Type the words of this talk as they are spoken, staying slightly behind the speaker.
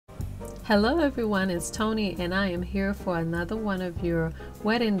Hello everyone, it's Toni and I am here for another one of your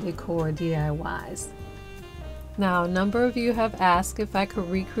wedding decor DIYs. Now, a number of you have asked if I could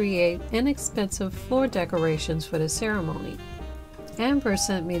recreate inexpensive floor decorations for the ceremony. Amber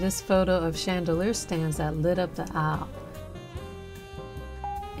sent me this photo of chandelier stands that lit up the aisle.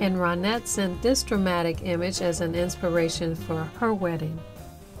 And Ronette sent this dramatic image as an inspiration for her wedding.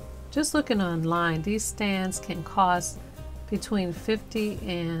 Just looking online, these stands can cost between $50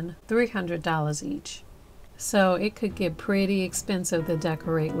 and $300 each. So it could get pretty expensive to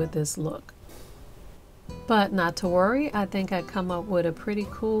decorate with this look. But not to worry, I think I come up with a pretty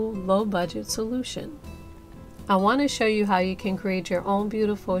cool low budget solution. I want to show you how you can create your own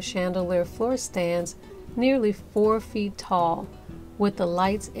beautiful chandelier floor stands nearly 4 feet tall with the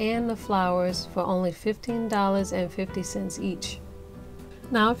lights and the flowers for only $15.50 each.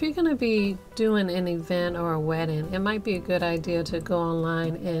 Now, if you're going to be doing an event or a wedding, it might be a good idea to go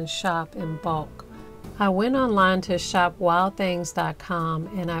online and shop in bulk. I went online to shopwildthings.com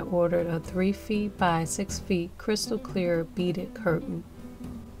and I ordered a 3 feet by 6 feet crystal clear beaded curtain.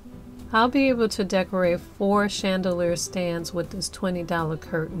 I'll be able to decorate 4 chandelier stands with this $20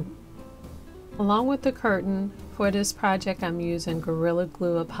 curtain. Along with the curtain, for this project I'm using Gorilla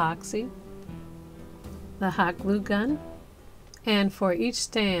Glue epoxy, the hot glue gun, and for each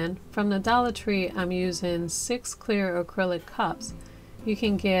stand, from the Dollar Tree, I'm using 6 clear acrylic cups. You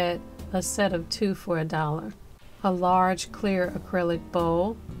can get a set of 2 for $1. A large clear acrylic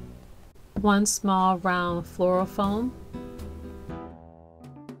bowl, 1 small round floral foam,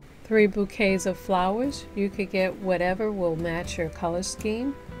 3 bouquets of flowers. You could get whatever will match your color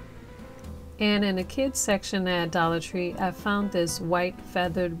scheme. And in the kids section at Dollar Tree, I found this white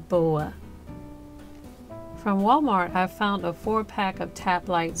feathered boa. From Walmart, I found a 4-pack of tap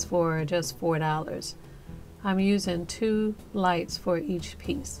lights for just $4. I'm using 2 lights for each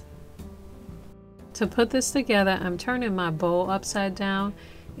piece. To put this together, I'm turning my bowl upside down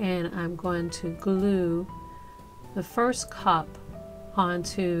and I'm going to glue the first cup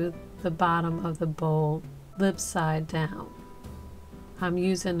onto the bottom of the bowl, lip side down. I'm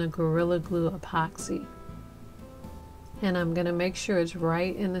using the Gorilla Glue epoxy. And I'm going to make sure it's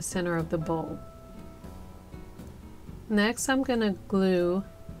right in the center of the bowl. Next, I'm going to glue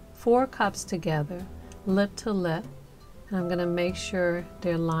 4 cups together, lip to lip, and I'm going to make sure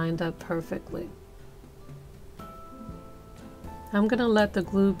they're lined up perfectly. I'm going to let the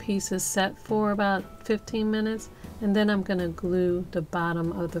glue pieces set for about 15 minutes, and then I'm going to glue the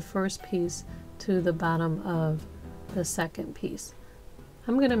bottom of the first piece to the bottom of the second piece.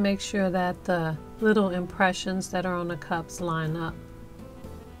 I'm going to make sure that the little impressions that are on the cups line up.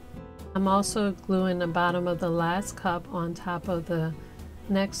 I'm also gluing the bottom of the last cup on top of the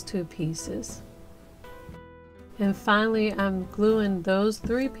next 2 pieces. And finally, I'm gluing those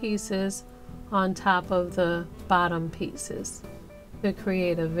 3 pieces on top of the bottom pieces to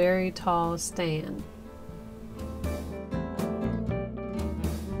create a very tall stand.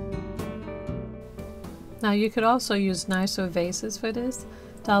 Now you could also use nicer vases for this.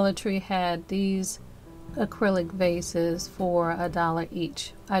 Dollar Tree had these acrylic vases for $1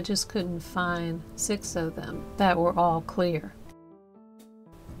 each. I just couldn't find 6 of them that were all clear.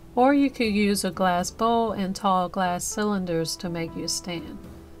 Or you could use a glass bowl and tall glass cylinders to make your stand.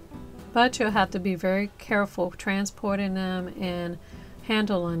 But you'll have to be very careful transporting them and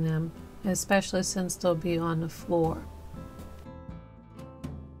handling them, especially since they'll be on the floor.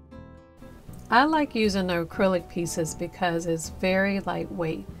 I like using the acrylic pieces because it's very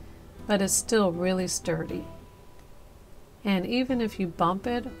lightweight, but it's still really sturdy. And even if you bump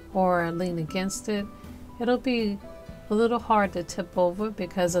it or lean against it, it'll be a little hard to tip over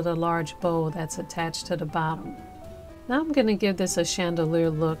because of the large bowl that's attached to the bottom. Now I'm going to give this a chandelier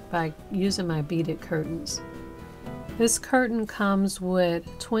look by using my beaded curtains. This curtain comes with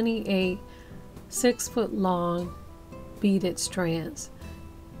 28 6-foot long beaded strands.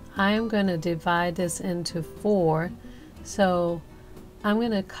 I am going to divide this into 4, so I'm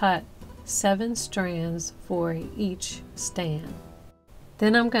going to cut 7 strands for each stand.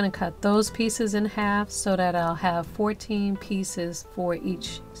 Then I'm going to cut those pieces in half so that I'll have 14 pieces for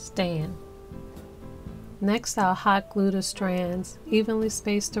each stand. Next, I'll hot glue the strands evenly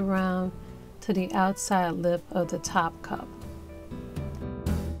spaced around to the outside lip of the top cup.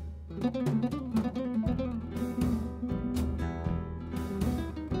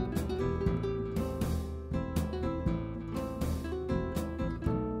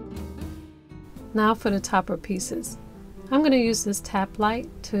 Now for the topper pieces. I'm going to use this tap light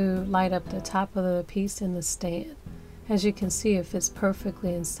to light up the top of the piece in the stand. As you can see, it fits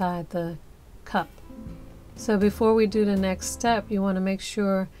perfectly inside the cup. So before we do the next step, you want to make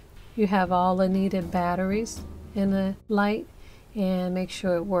sure you have all the needed batteries in the light and make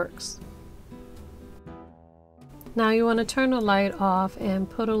sure it works. Now you want to turn the light off and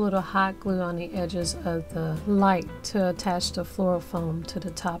put a little hot glue on the edges of the light to attach the floral foam to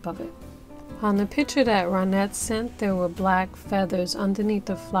the top of it. On the picture that Ronette sent, there were black feathers underneath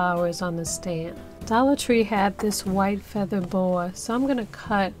the flowers on the stand. Dollar Tree had this white feather boa, so I'm going to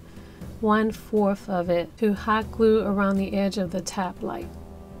cut 1/4 of it to hot glue around the edge of the tap light.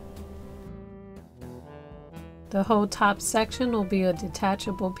 The whole top section will be a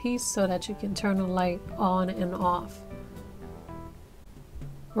detachable piece so that you can turn the light on and off.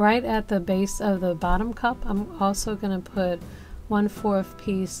 Right at the base of the bottom cup, I'm also going to put 1/4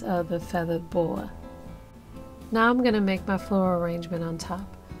 piece of the feathered boa. Now I'm going to make my floral arrangement on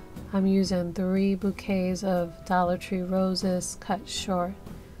top. I'm using 3 bouquets of Dollar Tree roses cut short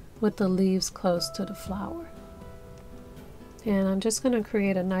with the leaves close to the flower. And I'm just going to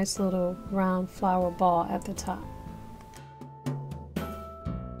create a nice little round flower ball at the top.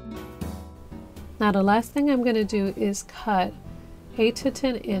 Now the last thing I'm going to do is cut 8 to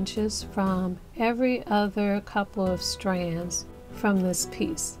 10 inches from every other couple of strands from this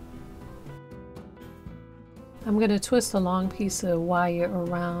piece. I'm going to twist a long piece of wire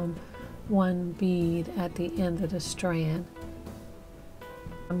around one bead at the end of the strand.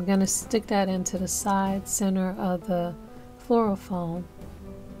 I'm going to stick that into the side center of the floral foam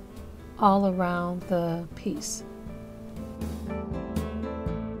all around the piece.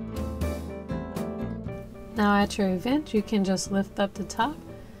 Now at your event, you can just lift up the top,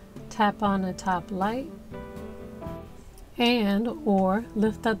 tap on the top light, or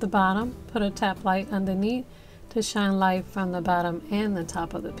lift up the bottom, put a tap light underneath to shine light from the bottom and the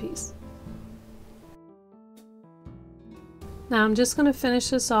top of the piece. Now I'm just going to finish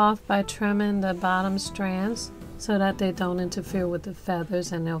this off by trimming the bottom strands so that they don't interfere with the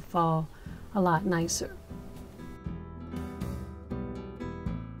feathers and they'll fall a lot nicer.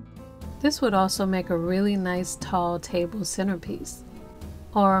 This would also make a really nice tall table centerpiece.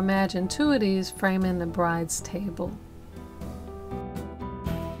 Or imagine 2 of these framing the bride's table.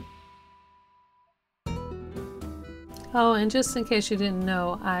 Oh, and just in case you didn't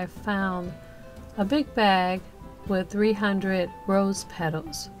know, I found a big bag with 300 rose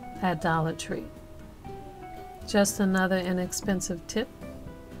petals at Dollar Tree. Just another inexpensive tip.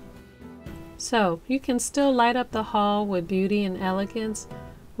 So you can still light up the hall with beauty and elegance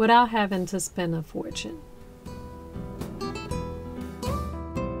without having to spend a fortune.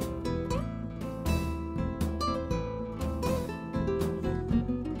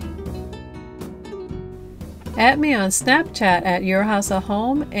 Add me on Snapchat at Your House of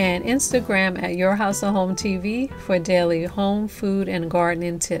Home and Instagram at Your House of Home TV for daily home, food, and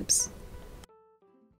gardening tips.